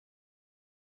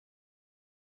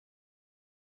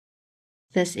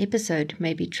This episode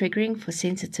may be triggering for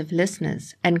sensitive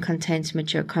listeners and contains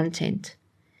mature content.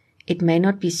 It may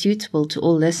not be suitable to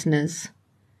all listeners.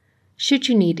 Should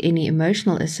you need any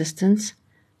emotional assistance,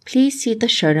 please see the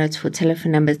show notes for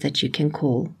telephone numbers that you can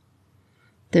call.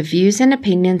 The views and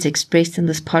opinions expressed in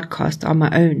this podcast are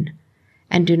my own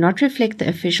and do not reflect the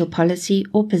official policy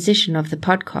or position of the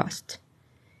podcast.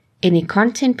 Any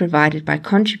content provided by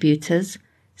contributors,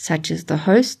 such as the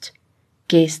host,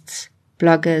 guests,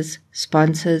 bloggers,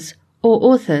 sponsors, or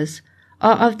authors,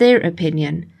 are of their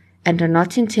opinion and are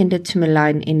not intended to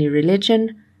malign any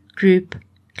religion, group,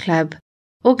 club,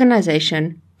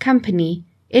 organization, company,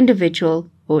 individual,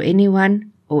 or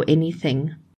anyone or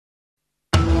anything.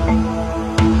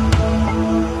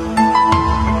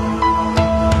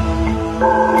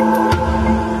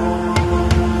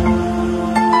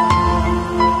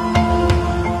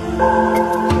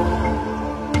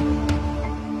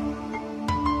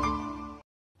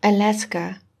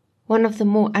 Alaska, one of the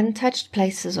more untouched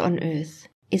places on Earth,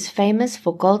 is famous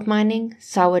for gold mining,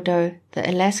 sourdough, the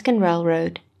Alaskan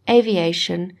Railroad,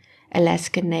 aviation,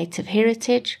 Alaskan Native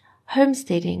heritage,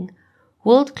 homesteading,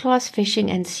 world-class fishing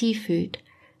and seafood,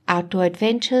 outdoor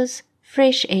adventures,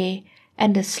 fresh air,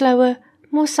 and a slower,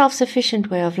 more self-sufficient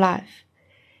way of life.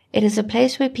 It is a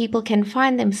place where people can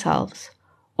find themselves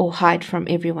or hide from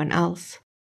everyone else.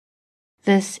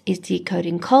 This is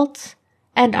Decoding Cults,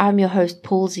 and I'm your host,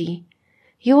 Palsy.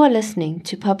 You are listening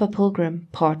to Papa Pilgrim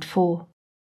Part 4.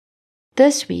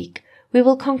 This week, we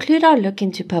will conclude our look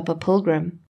into Papa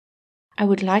Pilgrim. I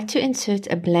would like to insert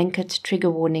a blanket trigger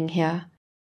warning here.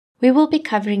 We will be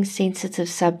covering sensitive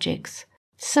subjects,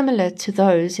 similar to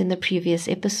those in the previous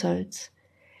episodes.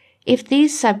 If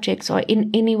these subjects are in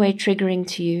any way triggering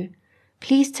to you,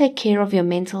 please take care of your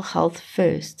mental health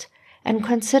first and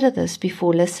consider this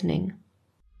before listening.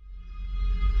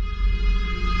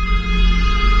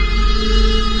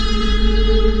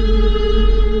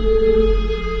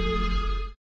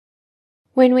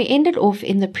 When we ended off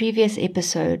in the previous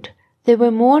episode, there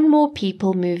were more and more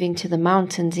people moving to the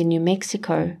mountains in New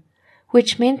Mexico,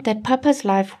 which meant that Papa's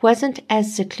life wasn't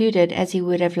as secluded as he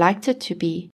would have liked it to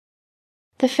be.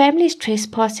 The family's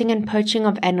trespassing and poaching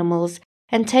of animals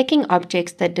and taking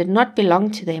objects that did not belong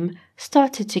to them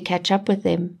started to catch up with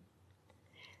them.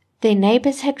 Their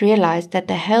neighbors had realized that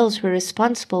the Hales were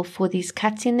responsible for these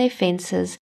cuts in their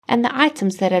fences and the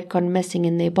items that had gone missing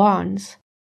in their barns.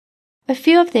 A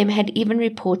few of them had even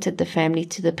reported the family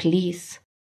to the police.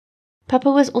 Papa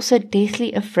was also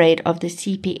deathly afraid of the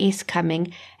CPS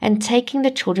coming and taking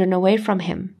the children away from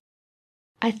him.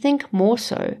 I think more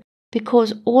so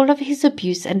because all of his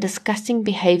abuse and disgusting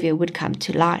behavior would come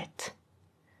to light.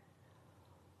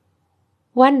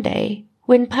 One day,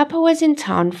 when Papa was in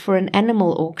town for an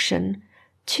animal auction,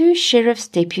 2 sheriff's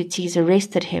deputies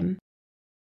arrested him.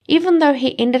 Even though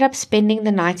he ended up spending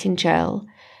the night in jail,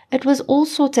 it was all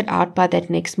sorted out by that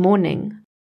next morning.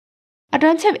 I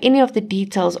don't have any of the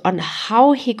details on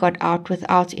how he got out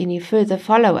without any further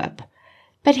follow-up,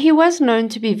 but he was known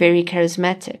to be very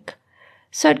charismatic,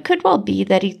 so it could well be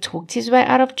that he talked his way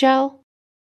out of jail.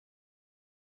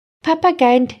 Papa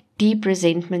gained deep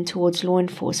resentment towards law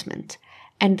enforcement,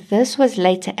 and this was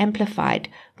later amplified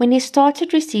when he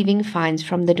started receiving fines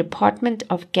from the Department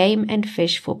of Game and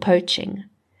Fish for poaching.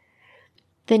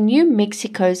 The New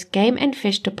Mexico's Game and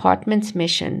Fish Department's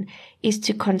mission is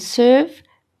to conserve,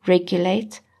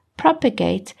 regulate,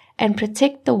 propagate, and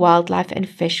protect the wildlife and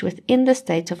fish within the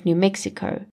state of New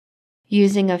Mexico,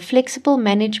 using a flexible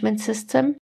management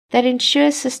system that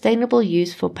ensures sustainable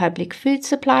use for public food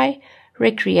supply,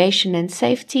 recreation and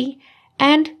safety,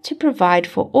 and to provide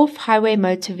for off-highway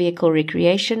motor vehicle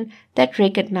recreation that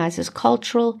recognizes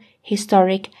cultural,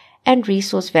 historic, and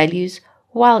resource values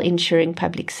while ensuring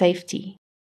public safety.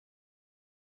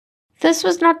 This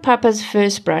was not Papa's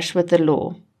first brush with the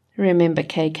law, remember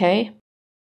KK?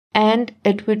 And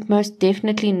it would most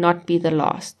definitely not be the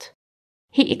last.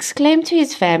 He exclaimed to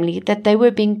his family that they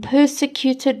were being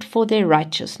persecuted for their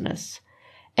righteousness.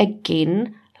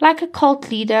 Again, like a cult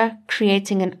leader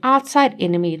creating an outside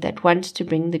enemy that wants to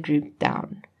bring the group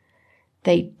down.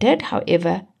 They did,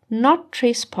 however, not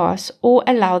trespass or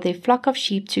allow their flock of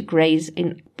sheep to graze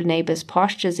in neighbors'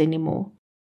 pastures anymore.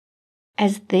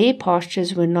 As their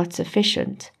pastures were not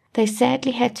sufficient, they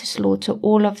sadly had to slaughter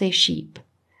all of their sheep.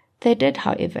 They did,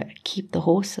 however, keep the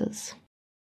horses.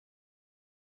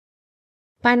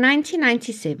 By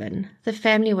 1997, the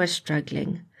family was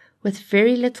struggling. With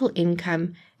very little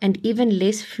income and even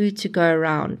less food to go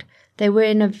around, they were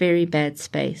in a very bad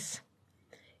space.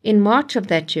 In March of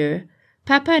that year,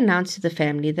 Papa announced to the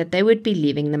family that they would be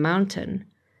leaving the mountain.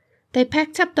 They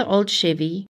packed up the old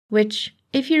Chevy, which,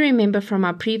 if you remember from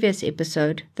our previous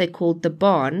episode, they called the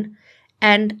barn,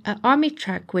 and an army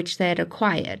truck which they had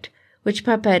acquired, which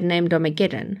Papa had named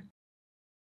Armageddon.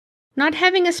 Not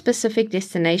having a specific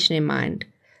destination in mind,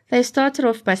 they started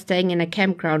off by staying in a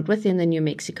campground within the New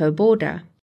Mexico border.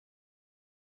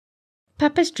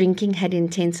 Papa's drinking had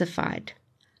intensified.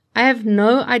 I have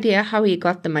no idea how he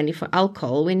got the money for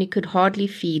alcohol when he could hardly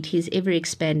feed his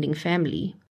ever-expanding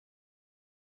family.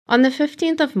 On the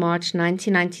 15th of March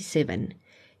 1997,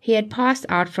 he had passed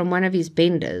out from one of his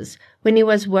benders when he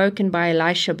was woken by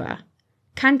Elishaba.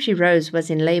 Country Rose was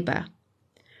in labor.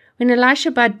 When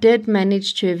Elishaba did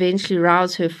manage to eventually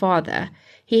rouse her father,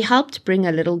 he helped bring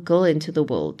a little girl into the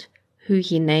world, who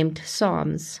he named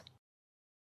Psalms.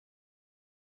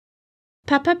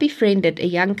 Papa befriended a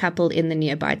young couple in the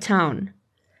nearby town.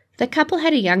 The couple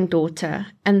had a young daughter,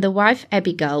 and the wife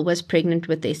Abigail was pregnant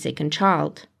with their second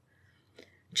child.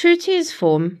 True to his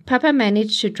form, Papa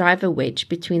managed to drive a wedge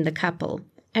between the couple,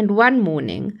 and one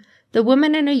morning, the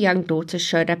woman and her young daughter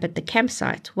showed up at the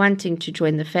campsite wanting to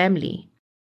join the family.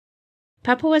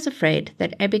 Papa was afraid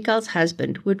that Abigail's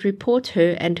husband would report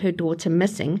her and her daughter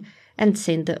missing and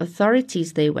send the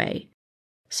authorities their way.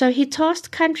 So he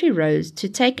tasked Country Rose to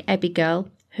take Abigail,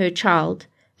 her child,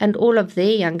 and all of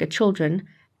their younger children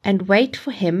and wait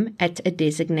for him at a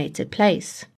designated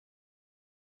place.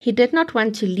 He did not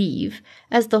want to leave,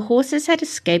 as the horses had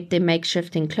escaped their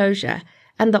makeshift enclosure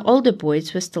and the older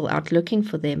boys were still out looking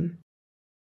for them.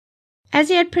 As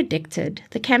he had predicted,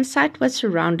 the campsite was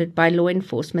surrounded by law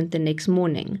enforcement the next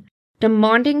morning,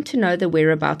 demanding to know the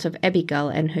whereabouts of Abigail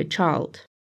and her child.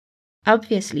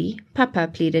 Obviously, Papa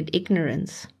pleaded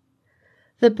ignorance.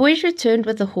 The boys returned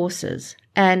with the horses,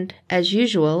 and, as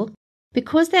usual,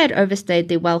 because they had overstayed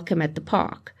their welcome at the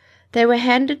park, they were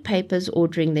handed papers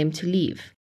ordering them to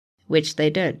leave, which they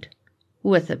did,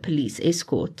 with a police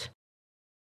escort.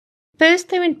 First,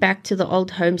 they went back to the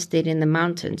old homestead in the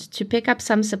mountains to pick up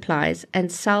some supplies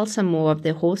and sell some more of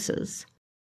their horses.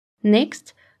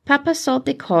 Next, Papa sold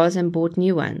their cars and bought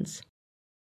new ones.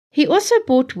 He also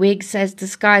bought wigs as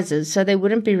disguises so they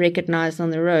wouldn't be recognized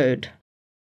on the road.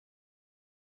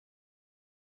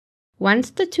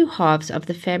 Once the two halves of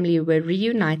the family were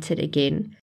reunited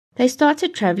again, they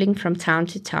started traveling from town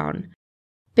to town,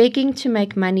 begging to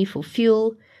make money for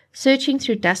fuel, searching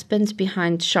through dustbins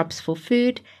behind shops for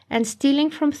food, and stealing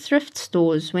from thrift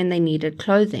stores when they needed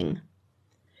clothing.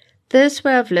 This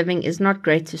way of living is not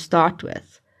great to start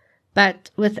with, but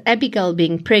with Abigail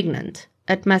being pregnant,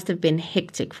 it must have been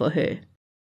hectic for her.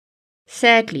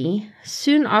 Sadly,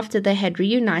 soon after they had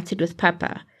reunited with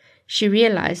Papa, she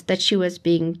realized that she was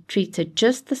being treated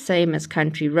just the same as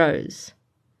Country Rose.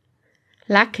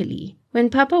 Luckily, when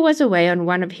Papa was away on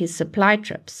one of his supply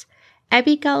trips,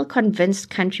 Abigail convinced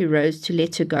Country Rose to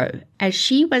let her go, as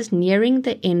she was nearing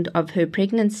the end of her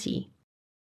pregnancy.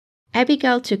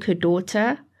 Abigail took her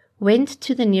daughter, went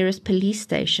to the nearest police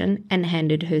station, and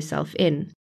handed herself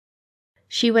in.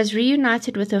 She was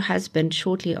reunited with her husband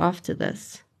shortly after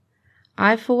this.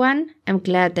 I, for one, am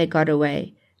glad they got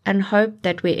away, and hope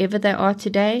that wherever they are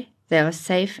today, they are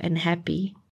safe and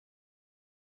happy.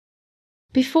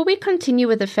 Before we continue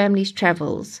with the family's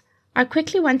travels, I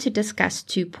quickly want to discuss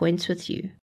 2 points with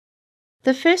you.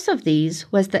 The first of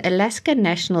these was the Alaska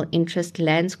National Interest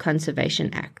Lands Conservation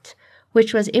Act,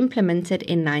 which was implemented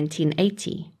in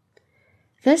 1980.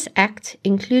 This act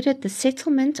included the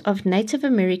settlement of Native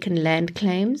American land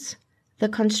claims, the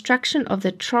construction of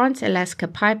the Trans-Alaska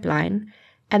Pipeline,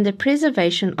 and the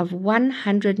preservation of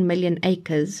 100 million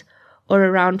acres, or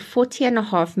around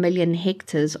 40.5 million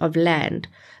hectares of land,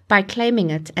 by claiming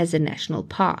it as a national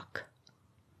park.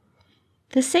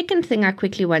 The second thing I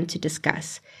quickly want to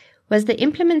discuss was the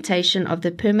implementation of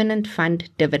the Permanent Fund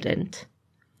Dividend.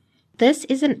 This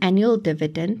is an annual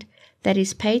dividend that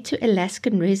is paid to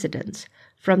Alaskan residents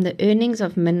from the earnings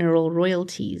of mineral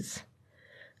royalties.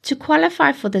 To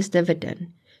qualify for this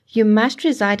dividend, you must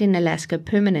reside in Alaska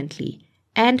permanently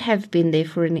and have been there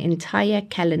for an entire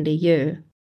calendar year.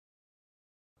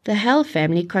 The Hale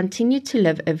family continued to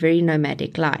live a very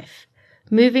nomadic life,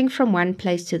 moving from one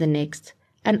place to the next,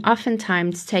 and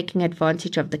oftentimes taking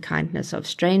advantage of the kindness of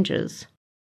strangers.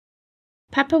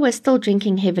 Papa was still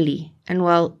drinking heavily and,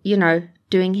 well,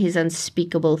 doing his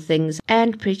unspeakable things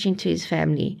and preaching to his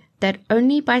family that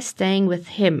only by staying with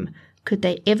him could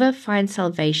they ever find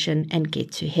salvation and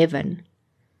get to heaven.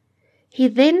 He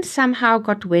then somehow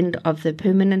got wind of the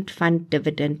Permanent Fund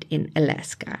Dividend in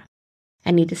Alaska,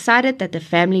 and he decided that the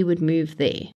family would move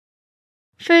there.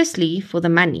 Firstly, for the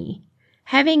money.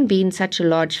 Having been such a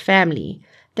large family,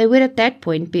 they would at that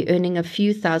point be earning a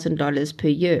few $1,000s per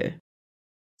year.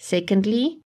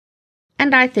 Secondly,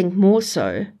 and I think more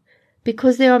so,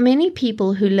 because there are many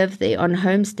people who live there on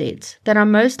homesteads that are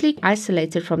mostly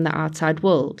isolated from the outside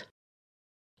world.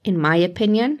 In my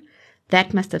opinion,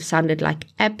 that must have sounded like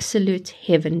absolute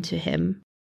heaven to him.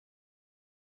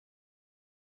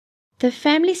 The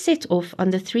family set off on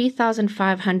the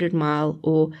 3,500-mile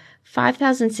or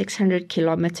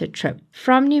 5,600-kilometer trip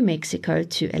from New Mexico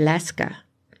to Alaska.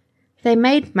 They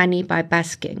made money by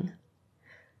busking.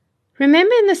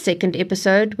 Remember in the second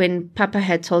episode when Papa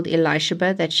had told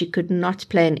Elisheba that she could not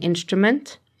play an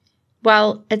instrument?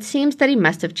 Well, it seems that he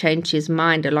must have changed his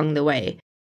mind along the way,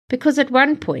 because at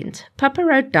one point, Papa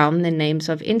wrote down the names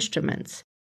of instruments,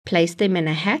 placed them in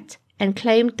a hat, and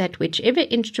claimed that whichever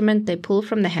instrument they pulled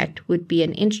from the hat would be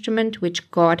an instrument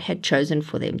which God had chosen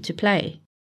for them to play.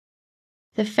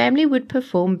 The family would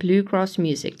perform bluegrass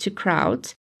music to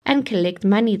crowds and collect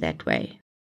money that way.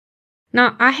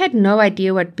 Now, I had no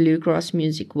idea what bluegrass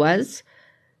music was,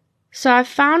 so I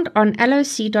found on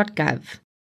loc.gov.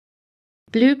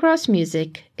 Bluegrass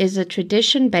music is a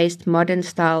tradition-based modern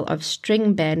style of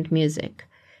string band music.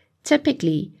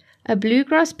 Typically, a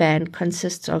bluegrass band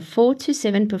consists of 4 to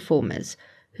 7 performers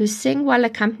who sing while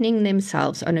accompanying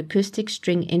themselves on acoustic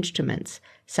string instruments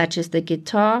such as the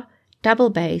guitar, double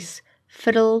bass,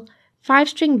 fiddle,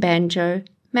 5-string banjo,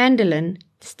 mandolin,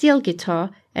 steel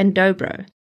guitar, and dobro.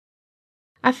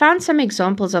 I found some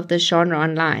examples of this genre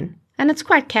online, and it's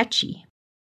quite catchy.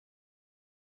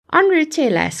 En route to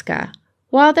Alaska,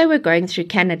 while they were going through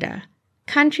Canada,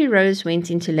 Country Rose went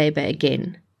into labor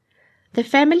again. The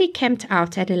family camped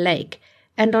out at a lake,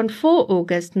 and on 4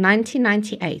 August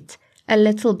 1998, a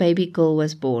little baby girl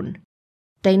was born.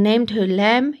 They named her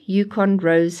Lamb Yukon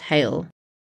Rose Hale.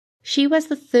 She was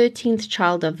the 13th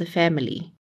child of the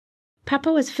family.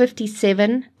 Papa was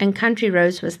 57, and Country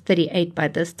Rose was 38 by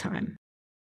this time.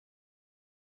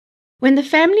 When the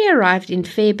family arrived in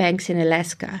Fairbanks in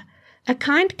Alaska, a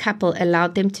kind couple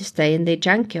allowed them to stay in their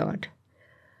junkyard.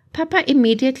 Papa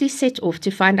immediately set off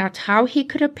to find out how he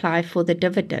could apply for the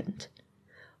dividend.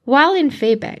 While in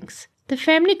Fairbanks, the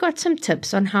family got some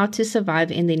tips on how to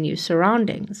survive in their new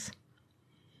surroundings.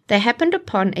 They happened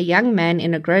upon a young man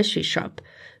in a grocery shop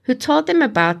who told them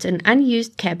about an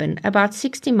unused cabin about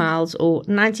 60 miles or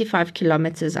 95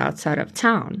 kilometers outside of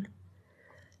town.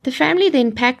 The family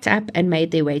then packed up and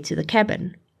made their way to the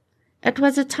cabin. It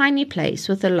was a tiny place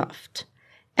with a loft,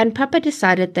 and Papa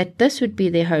decided that this would be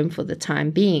their home for the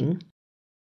time being.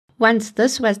 Once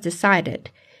this was decided,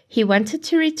 he wanted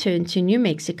to return to New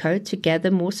Mexico to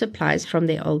gather more supplies from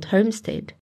their old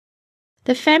homestead.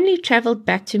 The family traveled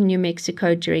back to New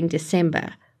Mexico during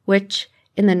December, which,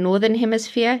 in the northern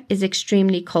hemisphere, is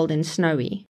extremely cold and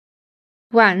snowy.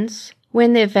 Once,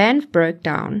 when their van broke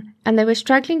down and they were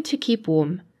struggling to keep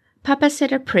warm, Papa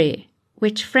said a prayer,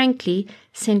 which frankly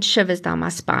sent shivers down my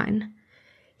spine.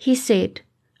 He said,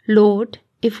 "Lord,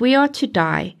 if we are to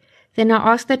die, then I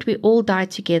ask that we all die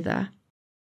together."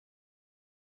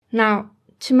 Now,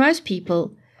 to most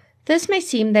people, this may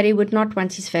seem that he would not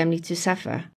want his family to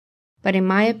suffer, but in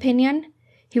my opinion,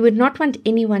 he would not want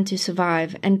anyone to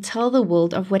survive and tell the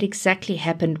world of what exactly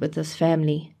happened with this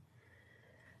family.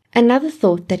 Another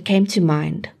thought that came to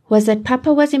mind was that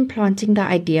Papa was implanting the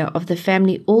idea of the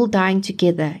family all dying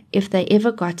together if they ever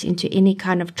got into any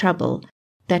kind of trouble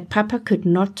that Papa could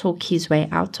not talk his way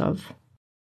out of.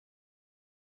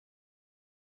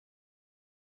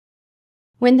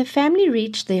 When the family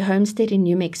reached their homestead in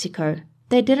New Mexico,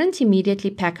 they didn't immediately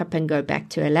pack up and go back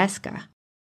to Alaska.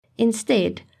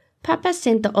 Instead, Papa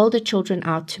sent the older children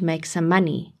out to make some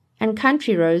money, and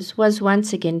Country Rose was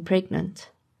once again pregnant.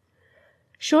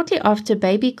 Shortly after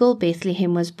baby girl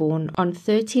Bethlehem was born on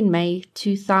 13 May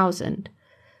 2000,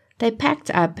 they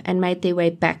packed up and made their way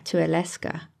back to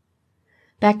Alaska.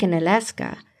 Back in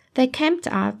Alaska, they camped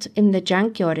out in the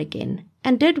junkyard again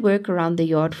and did work around the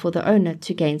yard for the owner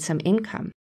to gain some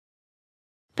income.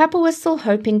 Papa was still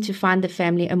hoping to find the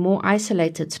family a more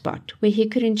isolated spot where he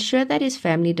could ensure that his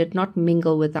family did not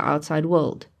mingle with the outside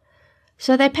world.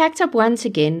 So they packed up once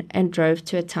again and drove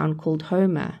to a town called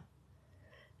Homer.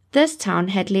 This town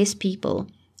had less people,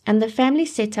 and the family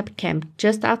set up camp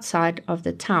just outside of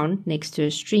the town next to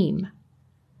a stream.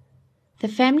 The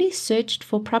family searched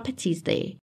for properties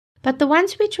there, but the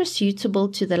ones which were suitable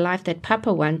to the life that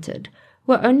Papa wanted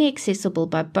were only accessible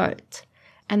by boat,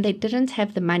 and they didn't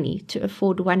have the money to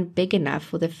afford one big enough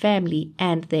for the family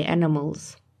and their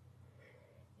animals.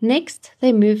 Next,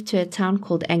 they moved to a town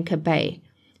called Anchor Bay,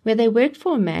 where they worked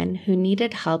for a man who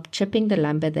needed help chipping the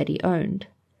lumber that he owned.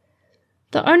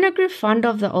 The owner grew fond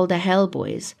of the older Hale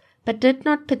boys, but did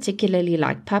not particularly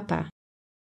like Papa.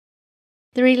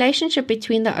 The relationship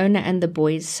between the owner and the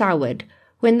boys soured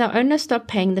when the owner stopped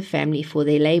paying the family for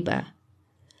their labor.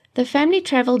 The family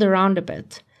traveled around a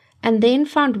bit and then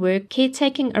found work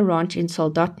caretaking a ranch in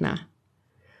Soldotna.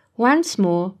 Once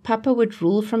more, Papa would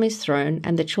rule from his throne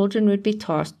and the children would be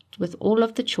tasked with all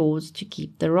of the chores to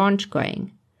keep the ranch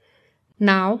going.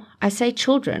 Now, I say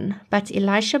children, but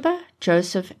Elisheba,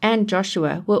 Joseph, and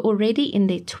Joshua were already in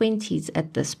their 20s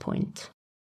at this point.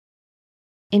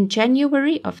 In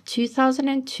January of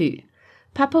 2002,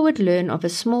 Papa would learn of a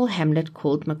small hamlet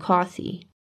called McCarthy.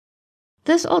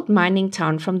 This old mining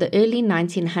town from the early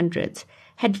 1900s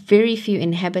had very few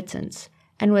inhabitants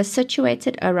and was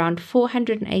situated around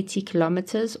 480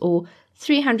 kilometers or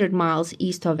 300 miles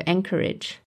east of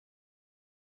Anchorage.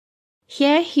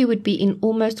 Here he would be in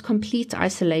almost complete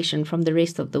isolation from the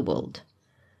rest of the world.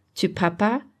 To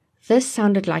Papa, this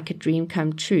sounded like a dream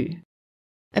come true.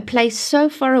 A place so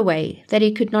far away that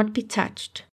he could not be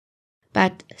touched.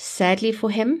 But sadly for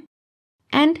him,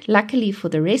 and luckily for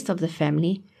the rest of the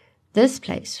family, this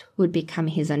place would become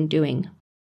his undoing.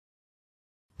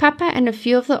 Papa and a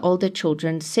few of the older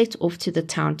children set off to the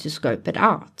town to scope it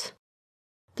out.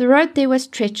 The road there was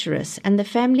treacherous and the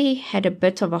family had a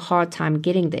bit of a hard time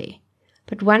getting there.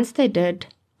 But once they did,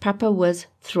 Papa was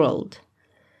thrilled.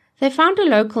 They found a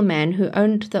local man who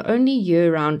owned the only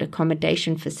year-round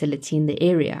accommodation facility in the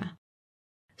area.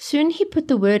 Soon he put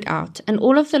the word out and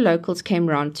all of the locals came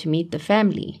round to meet the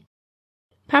family.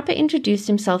 Papa introduced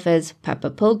himself as Papa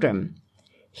Pilgrim.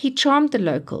 He charmed the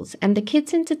locals and the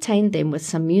kids entertained them with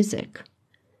some music.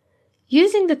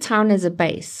 Using the town as a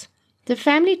base, the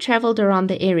family traveled around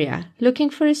the area looking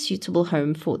for a suitable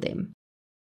home for them.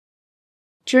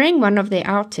 During one of their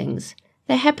outings,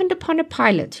 they happened upon a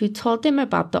pilot who told them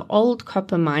about the old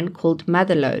copper mine called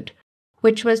Motherlode,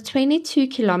 which was 22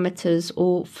 kilometers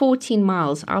or 14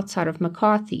 miles outside of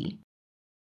McCarthy.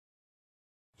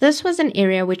 This was an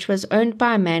area which was owned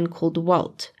by a man called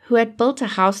Walt, who had built a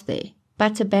house there,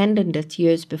 but abandoned it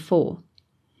years before.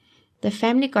 The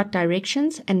family got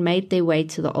directions and made their way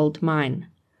to the old mine.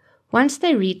 Once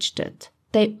they reached it,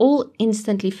 they all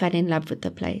instantly fell in love with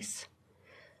the place.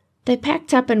 They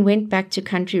packed up and went back to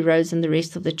Country Rose and the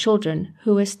rest of the children,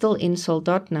 who were still in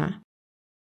Soldotna.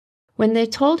 When they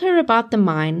told her about the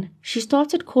mine, she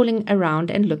started calling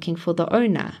around and looking for the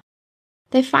owner.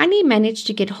 They finally managed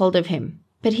to get hold of him,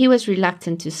 but he was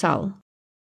reluctant to sell.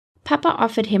 Papa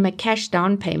offered him a cash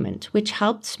down payment, which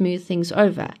helped smooth things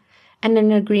over, and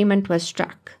an agreement was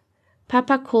struck.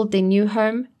 Papa called their new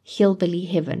home Hillbilly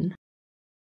Heaven.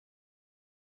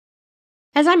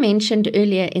 As I mentioned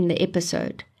earlier in the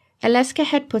episode, Alaska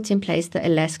had put in place the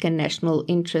Alaska National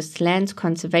Interest Lands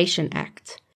Conservation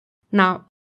Act. Now,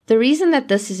 the reason that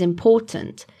this is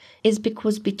important is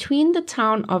because between the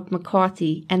town of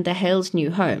McCarthy and the Hales'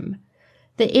 new home,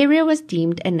 the area was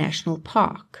deemed a national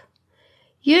park.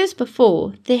 Years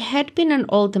before, there had been an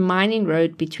old mining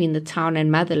road between the town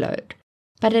and Motherlode,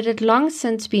 but it had long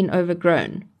since been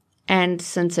overgrown, and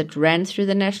since it ran through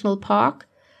the national park,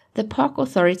 the park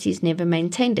authorities never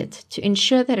maintained it to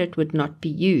ensure that it would not be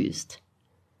used.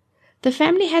 The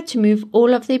family had to move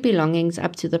all of their belongings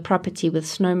up to the property with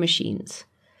snow machines.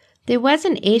 There was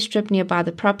an airstrip nearby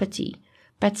the property,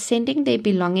 but sending their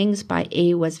belongings by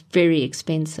air was very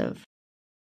expensive.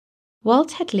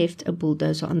 Walt had left a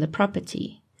bulldozer on the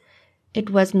property. It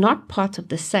was not part of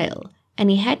the sale, and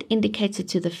he had indicated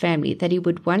to the family that he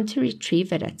would want to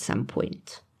retrieve it at some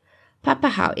point. Papa,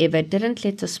 however, didn't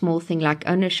let a small thing like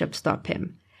ownership stop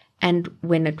him, and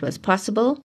when it was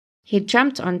possible, he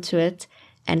jumped onto it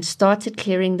and started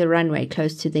clearing the runway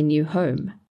close to their new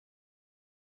home.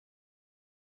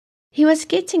 He was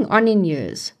getting on in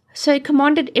years, so he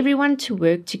commanded everyone to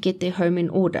work to get their home in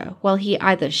order while he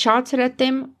either shouted at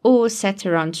them or sat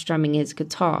around strumming his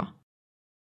guitar.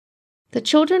 The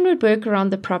children would work around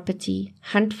the property,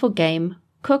 hunt for game,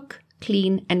 cook,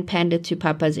 clean, and pander to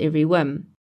Papa's every whim.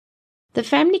 The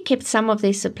family kept some of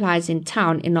their supplies in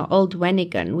town in an old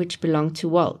wanigan which belonged to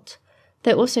Walt.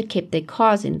 They also kept their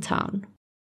cars in town.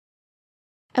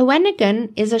 A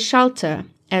wanigan is a shelter,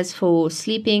 as for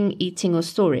sleeping, eating, or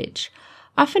storage,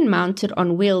 often mounted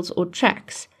on wheels or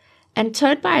tracks, and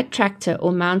towed by a tractor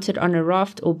or mounted on a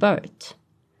raft or boat.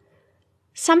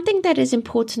 Something that is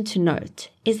important to note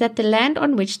is that the land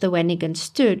on which the wanigan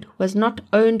stood was not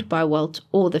owned by Walt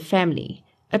or the family.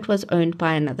 It was owned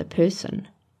by another person.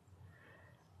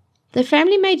 The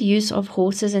family made use of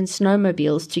horses and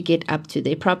snowmobiles to get up to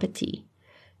their property.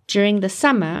 During the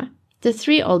summer, the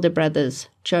three older brothers,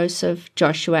 Joseph,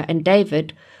 Joshua, and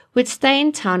David, would stay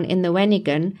in town in the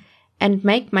wanigan and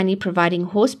make money providing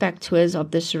horseback tours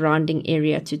of the surrounding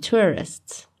area to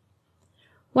tourists.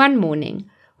 One morning,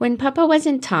 when Papa was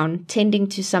in town tending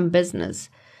to some business,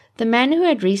 the man who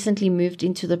had recently moved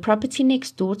into the property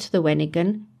next door to the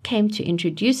wanigan came to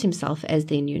introduce himself as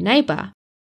their new neighbor.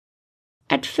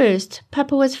 At first,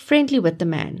 Papa was friendly with the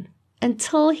man,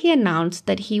 until he announced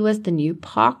that he was the new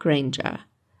park ranger.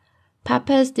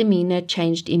 Papa's demeanor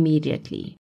changed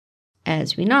immediately.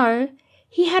 As we know,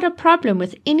 he had a problem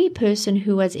with any person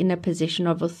who was in a position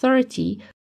of authority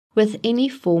with any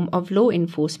form of law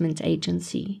enforcement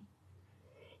agency.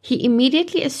 He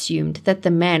immediately assumed that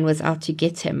the man was out to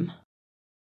get him.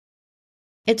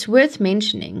 It's worth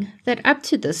mentioning that up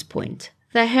to this point,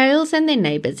 the Hales and their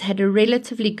neighbors had a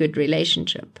relatively good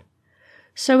relationship.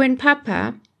 So when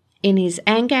Papa, in his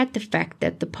anger at the fact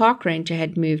that the park ranger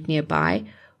had moved nearby,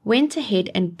 went ahead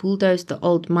and bulldozed the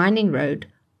old mining road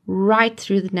right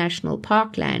through the national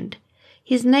parkland,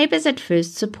 his neighbors at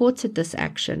first supported this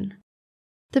action.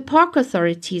 The park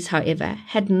authorities, however,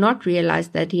 had not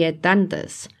realized that he had done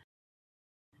this.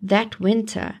 That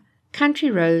winter,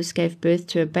 Country Rose gave birth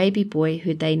to a baby boy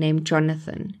who they named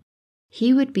Jonathan.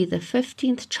 He would be the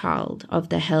 15th child of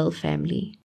the Hale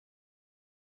family.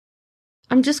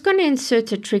 I'm just going to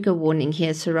insert a trigger warning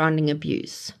here surrounding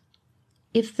abuse.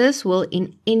 If this will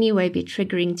in any way be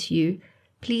triggering to you,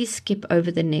 please skip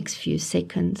over the next few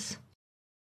seconds.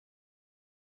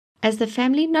 As the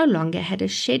family no longer had a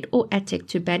shed or attic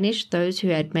to banish those who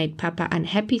had made Papa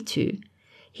unhappy to,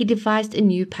 he devised a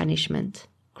new punishment,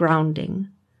 grounding.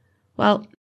 Well,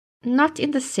 not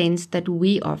in the sense that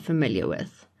we are familiar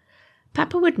with.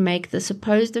 Papa would make the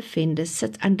supposed offenders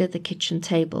sit under the kitchen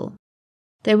table.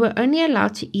 They were only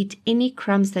allowed to eat any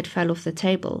crumbs that fell off the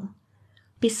table.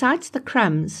 Besides the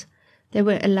crumbs, they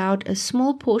were allowed a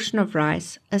small portion of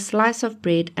rice, a slice of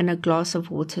bread, and a glass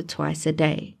of water twice a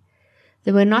day.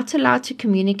 They were not allowed to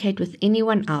communicate with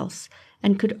anyone else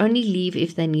and could only leave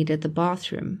if they needed the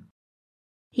bathroom.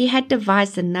 He had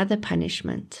devised another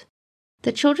punishment.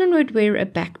 The children would wear a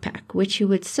backpack, which he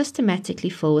would systematically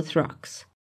fill with rocks.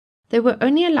 They were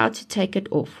only allowed to take it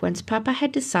off once Papa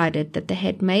had decided that they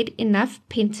had made enough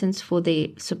penance for their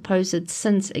supposed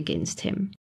sins against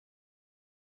him.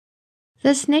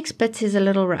 This next bit is a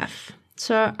little rough,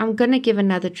 so I'm going to give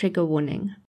another trigger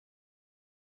warning.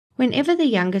 Whenever the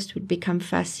youngest would become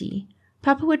fussy,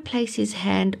 Papa would place his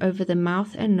hand over the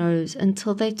mouth and nose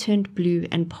until they turned blue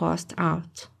and passed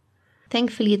out.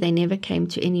 Thankfully, they never came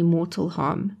to any mortal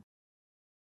harm.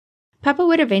 Papa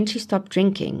would eventually stop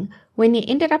drinking when he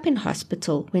ended up in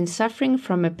hospital when suffering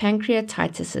from a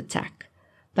pancreatitis attack,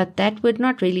 but that would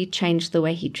not really change the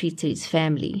way he treated his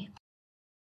family.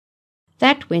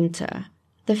 That winter,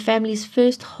 the family's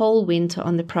first whole winter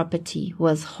on the property,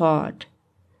 was hard.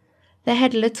 They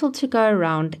had little to go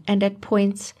around, and at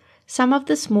points, some of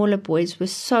the smaller boys were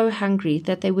so hungry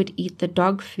that they would eat the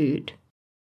dog food.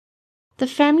 The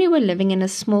family were living in a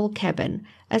small cabin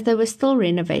as they were still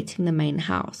renovating the main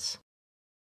house.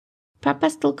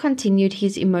 Papa still continued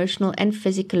his emotional and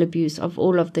physical abuse of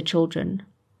all of the children.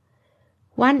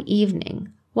 One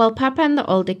evening, while Papa and the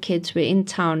older kids were in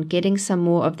town getting some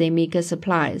more of their meager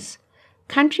supplies,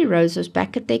 Country Rose was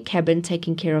back at their cabin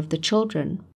taking care of the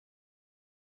children.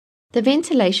 The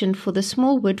ventilation for the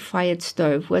small wood-fired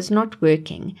stove was not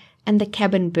working, and the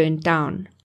cabin burned down.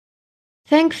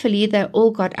 Thankfully, they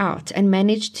all got out and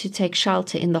managed to take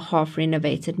shelter in the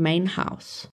half-renovated main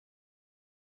house.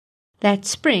 That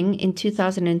spring, in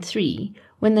 2003,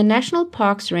 when the National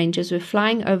Parks Rangers were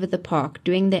flying over the park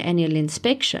doing their annual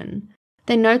inspection,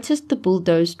 they noticed the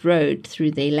bulldozed road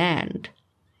through their land.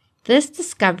 This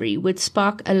discovery would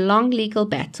spark a long legal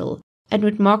battle and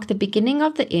would mark the beginning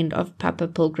of the end of Papa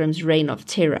Pilgrim's reign of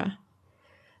terror.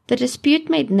 The dispute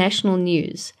made national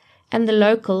news, and the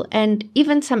local and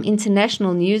even some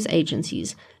international news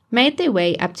agencies made their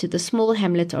way up to the small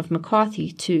hamlet of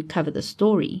McCarthy to cover the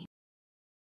story.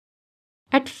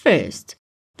 At first,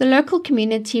 the local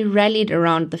community rallied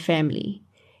around the family.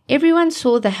 Everyone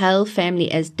saw the Hale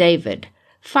family as David,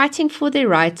 fighting for their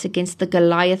rights against the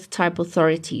Goliath-type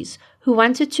authorities who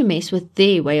wanted to mess with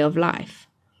their way of life.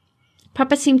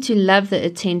 Papa seemed to love the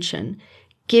attention,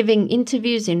 giving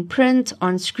interviews in print,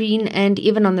 on screen, and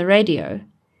even on the radio.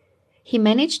 He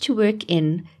managed to work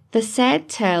in the sad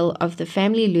tale of the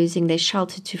family losing their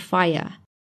shelter to fire.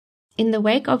 In the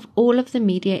wake of all of the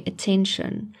media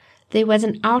attention, there was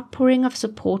an outpouring of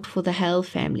support for the Hale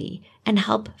family, and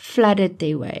help flooded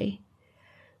their way.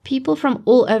 People from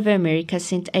all over America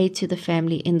sent aid to the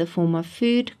family in the form of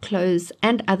food, clothes,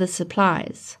 and other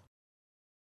supplies.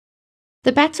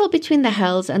 The battle between the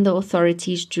Hales and the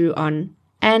authorities drew on,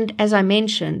 and, as I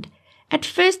mentioned, at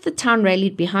first the town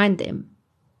rallied behind them.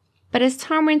 But as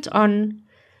time went on,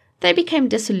 they became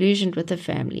disillusioned with the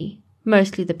family,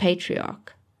 mostly the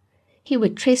patriarch. He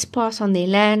would trespass on their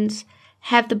lands,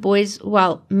 have the boys,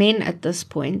 well, men at this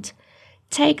point,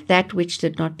 take that which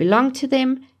did not belong to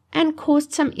them, and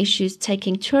caused some issues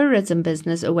taking tourism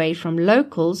business away from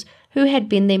locals who had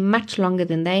been there much longer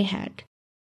than they had.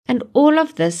 And all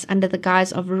of this under the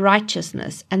guise of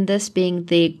righteousness, and this being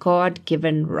their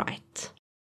God-given right.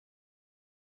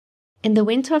 In the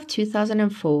winter of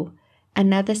 2004,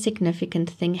 another significant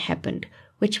thing happened,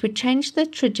 which would change the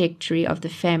trajectory of the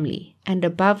family, and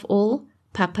above all,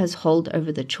 Papa's hold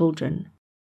over the children.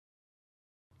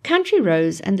 Country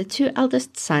Rose and the two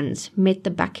eldest sons met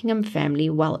the Buckingham family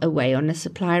while away on a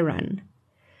supply run.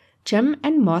 Jim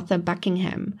and Martha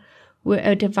Buckingham were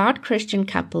a devout Christian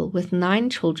couple with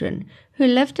 9 children who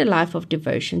lived a life of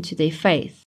devotion to their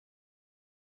faith.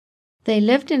 They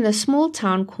lived in a small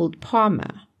town called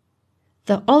Palmer.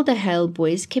 The older Hale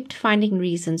boys kept finding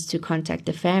reasons to contact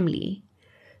the family.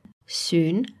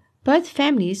 Soon, both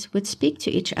families would speak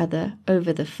to each other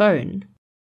over the phone.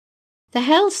 The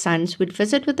Hale sons would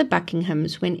visit with the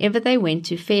Buckinghams whenever they went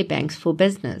to Fairbanks for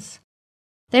business.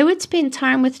 They would spend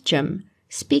time with Jim,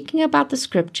 speaking about the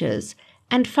scriptures,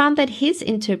 and found that his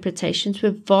interpretations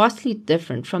were vastly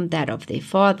different from that of their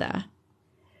father.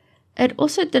 It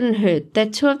also didn't hurt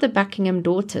that 2 of the Buckingham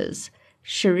daughters,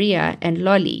 Sharia and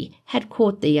Lolly, had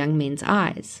caught the young men's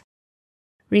eyes.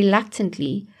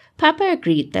 Reluctantly, Papa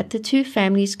agreed that the 2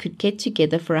 families could get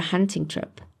together for a hunting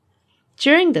trip.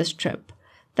 During this trip,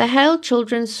 the Hale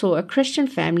children saw a Christian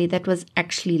family that was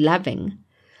actually loving.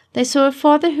 They saw a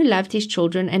father who loved his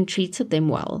children and treated them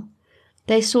well.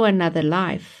 They saw another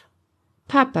life.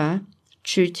 Papa,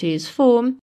 true to his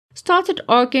form, started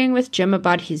arguing with Jim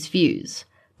about his views,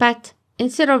 but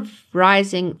instead of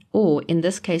rising, or in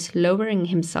this case lowering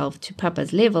himself to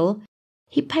Papa's level,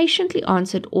 he patiently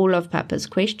answered all of Papa's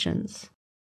questions.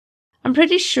 I'm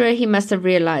pretty sure he must have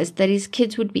realized that his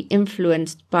kids would be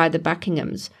influenced by the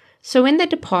Buckinghams, so when they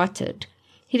departed,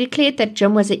 he declared that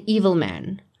Jim was an evil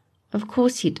man. Of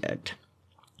course he did.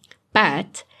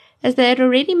 But, as they had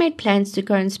already made plans to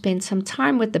go and spend some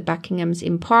time with the Buckinghams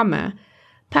in Palmer,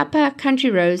 Papa, Country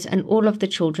Rose, and all of the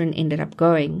children ended up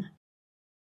going.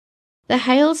 The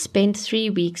Hales spent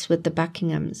 3 weeks with the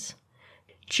Buckinghams.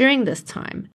 During this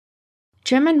time,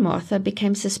 Jim and Martha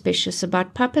became suspicious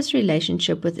about Papa's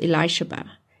relationship with Elisheba,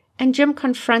 and Jim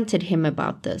confronted him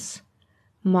about this.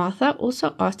 Martha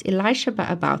also asked Elisheba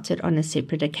about it on a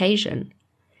separate occasion.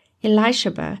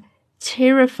 Elisheba,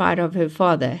 terrified of her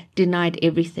father, denied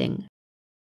everything.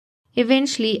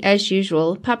 Eventually, as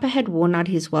usual, Papa had worn out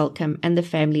his welcome and the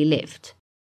family left.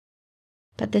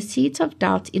 But the seeds of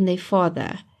doubt in their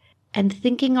father and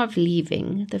thinking of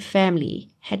leaving the family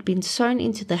had been sown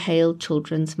into the Hale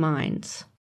children's minds.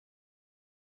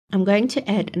 I'm going to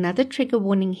add another trigger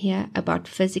warning here about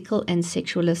physical and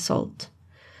sexual assault.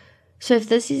 So if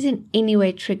this is in any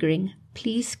way triggering,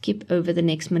 please skip over the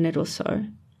next minute or so.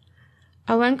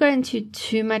 I won't go into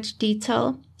too much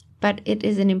detail, but it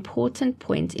is an important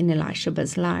point in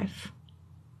Elishaba's life.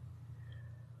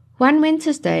 One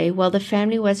winter's day, while the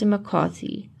family was in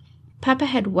McCarthy, Papa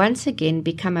had once again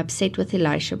become upset with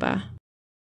Elisheba.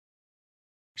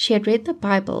 She had read the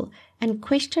Bible and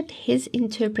questioned his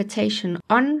interpretation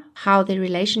on how their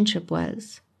relationship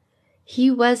was. He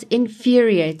was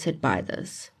infuriated by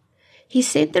this. He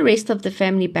sent the rest of the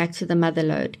family back to the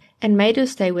motherlode and made her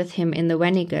stay with him in the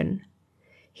Wanigan.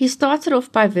 He started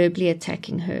off by verbally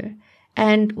attacking her,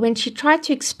 and when she tried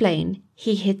to explain,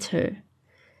 he hit her.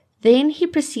 Then he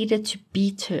proceeded to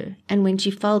beat her, and when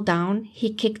she fell down,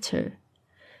 he kicked her.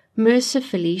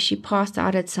 Mercifully, she passed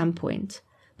out at some point,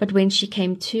 but when she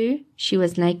came to, she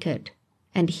was naked,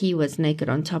 and he was naked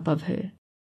on top of her.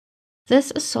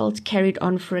 This assault carried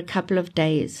on for a couple of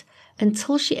days,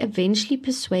 until she eventually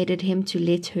persuaded him to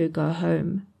let her go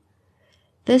home.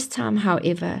 This time,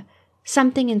 however,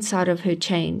 something inside of her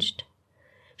changed.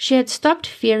 She had stopped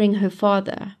fearing her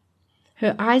father.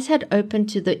 Her eyes had opened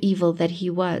to the evil that he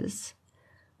was.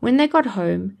 When they got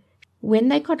home,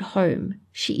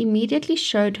 she immediately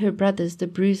showed her brothers the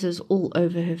bruises all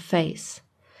over her face.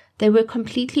 They were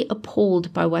completely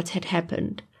appalled by what had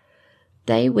happened.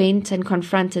 They went and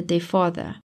confronted their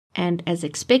father, and as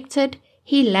expected,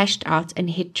 he lashed out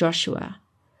and hit Joshua.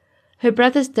 Her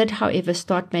brothers did, however,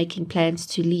 start making plans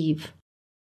to leave.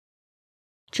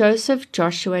 Joseph,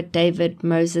 Joshua, David,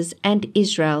 Moses, and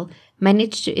Israel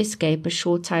managed to escape a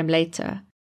short time later.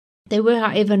 They were,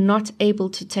 however, not able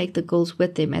to take the girls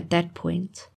with them at that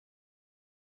point.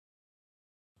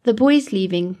 The boys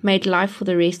leaving made life for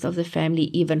the rest of the family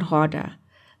even harder,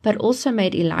 but also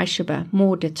made Elisheba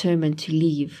more determined to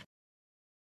leave.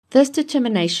 This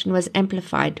determination was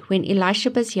amplified when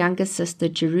Elishaba's younger sister,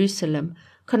 Jerusalem,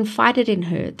 confided in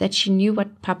her that she knew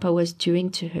what Papa was doing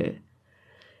to her.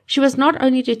 She was not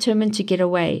only determined to get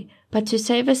away, but to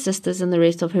save her sisters and the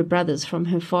rest of her brothers from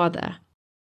her father.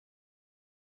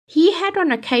 He had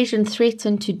on occasion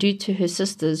threatened to do to her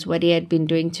sisters what he had been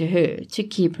doing to her to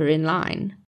keep her in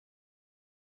line.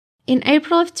 In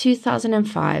April of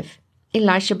 2005,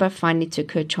 Elisheba finally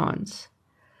took her chance.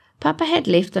 Papa had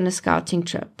left on a scouting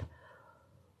trip.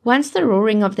 Once the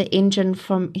roaring of the engine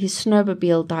from his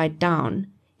snowmobile died down,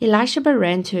 Elisheba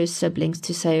ran to her siblings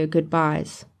to say her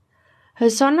goodbyes.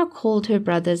 Hosanna called her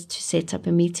brothers to set up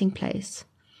a meeting place.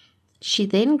 She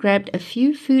then grabbed a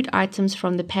few food items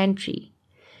from the pantry.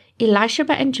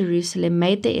 Elisheba and Jerusalem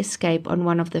made their escape on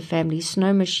one of the family's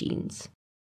snow machines.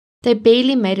 They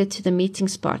barely made it to the meeting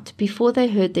spot before they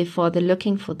heard their father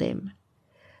looking for them.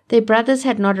 Their brothers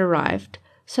had not arrived,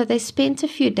 so they spent a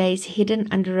few days hidden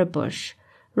under a bush,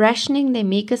 rationing their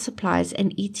meager supplies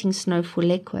and eating snowfall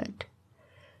liquid.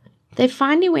 They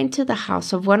finally went to the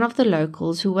house of one of the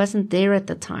locals who wasn't there at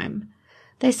the time.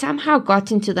 They somehow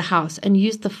got into the house and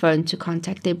used the phone to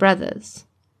contact their brothers.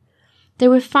 They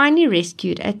were finally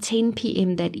rescued at 10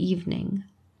 p.m. that evening.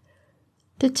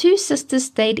 The two sisters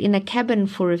stayed in a cabin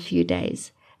for a few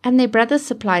days, and their brothers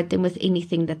supplied them with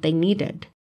anything that they needed.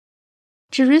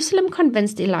 Jerusalem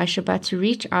convinced Elisheba to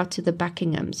reach out to the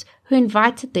Buckinghams, who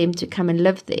invited them to come and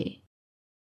live there.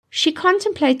 She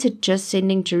contemplated just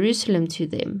sending Jerusalem to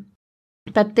them.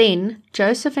 But then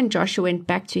Joseph and Joshua went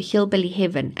back to hillbilly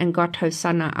heaven and got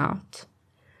Hosanna out.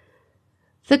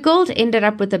 The girls ended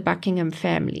up with the Buckingham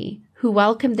family, who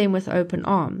welcomed them with open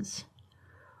arms.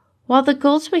 While the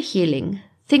girls were healing,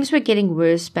 things were getting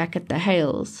worse back at the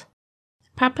Hales.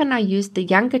 Papa now used the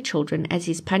younger children as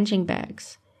his punching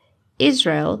bags.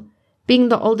 Israel, being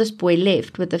the oldest boy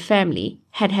left with the family,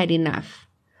 had had enough.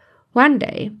 One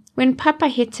day, when Papa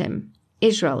hit him,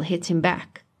 Israel hit him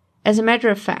back. As a matter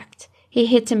of fact, he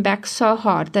hit him back so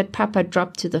hard that Papa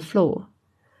dropped to the floor.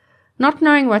 Not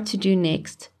knowing what to do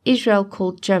next, Israel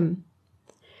called Jim.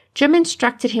 Jim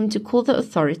instructed him to call the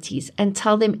authorities and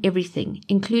tell them everything,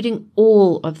 including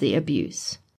all of the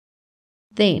abuse.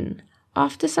 Then,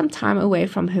 after some time away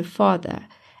from her father,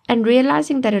 and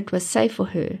realizing that it was safe for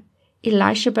her,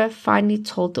 Elisheba finally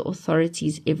told the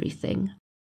authorities everything.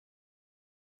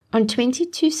 On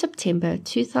 22 September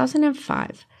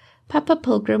 2005, Papa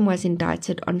Pilgrim was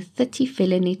indicted on 30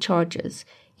 felony charges,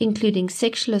 including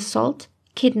sexual assault,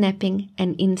 kidnapping,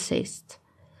 and incest.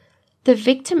 The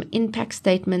victim impact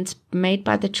statements made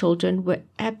by the children were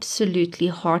absolutely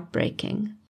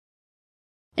heartbreaking.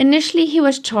 Initially, he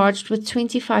was charged with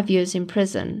 25 years in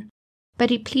prison, but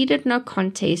he pleaded no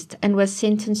contest and was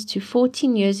sentenced to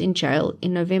 14 years in jail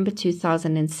in November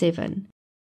 2007.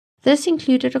 This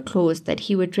included a clause that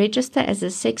he would register as a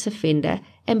sex offender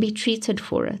and be treated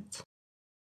for it.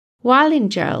 While in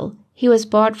jail, he was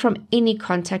barred from any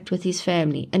contact with his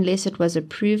family unless it was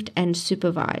approved and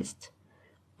supervised.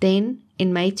 Then,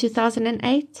 in May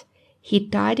 2008, he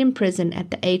died in prison at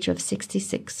the age of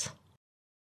 66.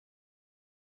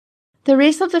 The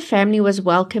rest of the family was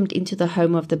welcomed into the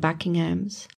home of the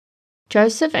Buckinghams.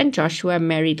 Joseph and Joshua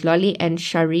married Lolly and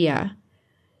Sharia.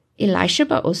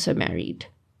 Elisheba also married.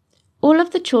 All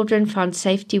of the children found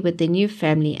safety with their new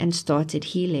family and started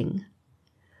healing.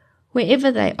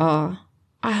 Wherever they are,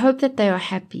 I hope that they are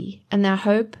happy, and I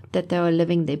hope that they are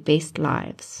living their best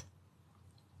lives.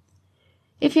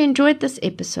 If you enjoyed this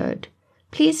episode,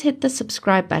 please hit the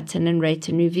subscribe button and rate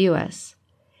and review us.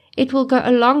 It will go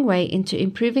a long way into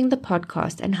improving the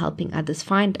podcast and helping others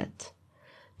find it.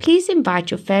 Please invite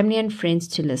your family and friends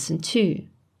to listen too.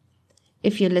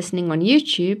 If you're listening on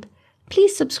YouTube,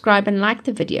 please subscribe and like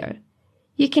the video.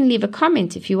 You can leave a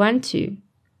comment if you want to.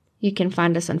 You can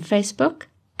find us on Facebook,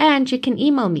 and you can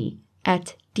email me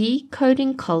at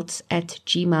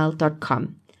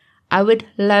decodingcults@gmail.com. I would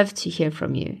love to hear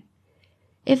from you.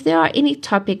 If there are any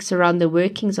topics around the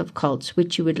workings of cults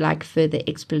which you would like further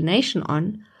explanation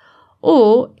on,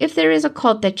 or if there is a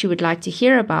cult that you would like to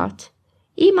hear about,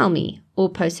 email me or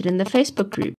post it in the Facebook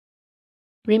group.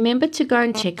 Remember to go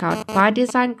and check out By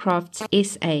Design Crafts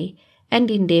SA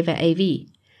and Endeavour AV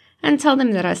and tell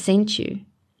them that I sent you.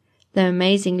 The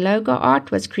amazing logo art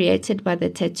was created by the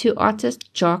tattoo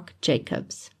artist Jock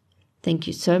Jacobs. Thank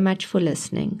you so much for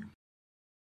listening.